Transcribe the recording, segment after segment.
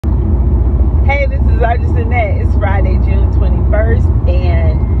Hey, this is Artist Annette. It's Friday, June 21st,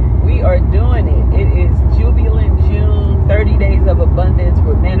 and we are doing it. It is Jubilant June, 30 days of abundance.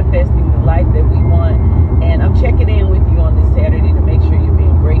 We're manifesting the life that we want, and I'm checking in with you on this Saturday to make sure you're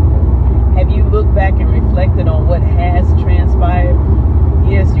being grateful. Have you looked back and reflected on what has transpired?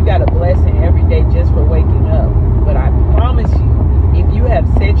 Yes, you got a blessing every day just for waking up, but I promise you, if you have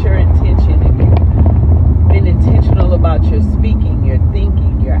set your intention, if you've been intentional about your speaking, your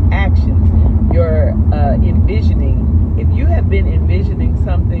thinking, your actions, your envisioning, if you have been envisioning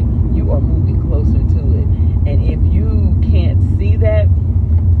something, you are moving closer to it. And if you can't see that,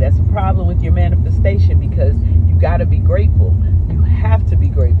 that's a problem with your manifestation, because you got to be grateful. You have to be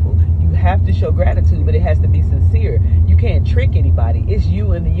grateful. You have to show gratitude, but it has to be sincere. You can't trick anybody. It's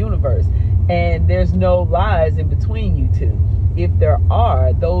you and the universe, and there's no lies in between you two. If there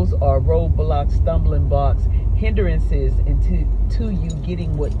are, those are roadblocks, stumbling blocks, hindrances to you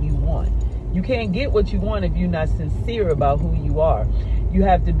getting what you want. You can't get what you want if you're not sincere about who you are. You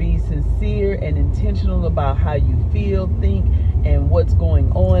have to be sincere and intentional about how you feel, think, and what's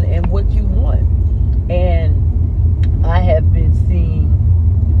going on and what you want. And I have been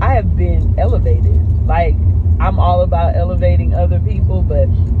elevated. Like, I'm all about elevating other people, but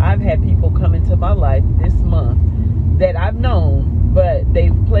I've had people come into my life this month that I've known, but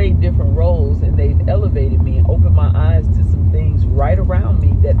they've played different roles, and they've elevated me and opened my eyes to some things right around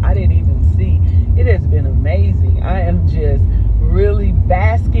me that I didn't even see. It has been amazing. I am just really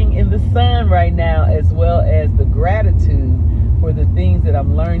basking in the sun right now, as well as the gratitude for the things that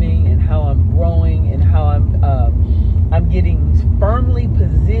I'm learning and how I'm growing and how I'm getting firmly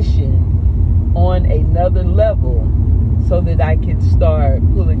positioned on another level, so that I can start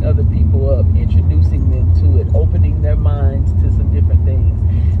pulling other people up, introducing them to it, opening their minds to some different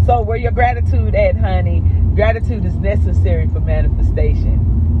things. So where your gratitude at, honey? Gratitude is necessary for manifestation.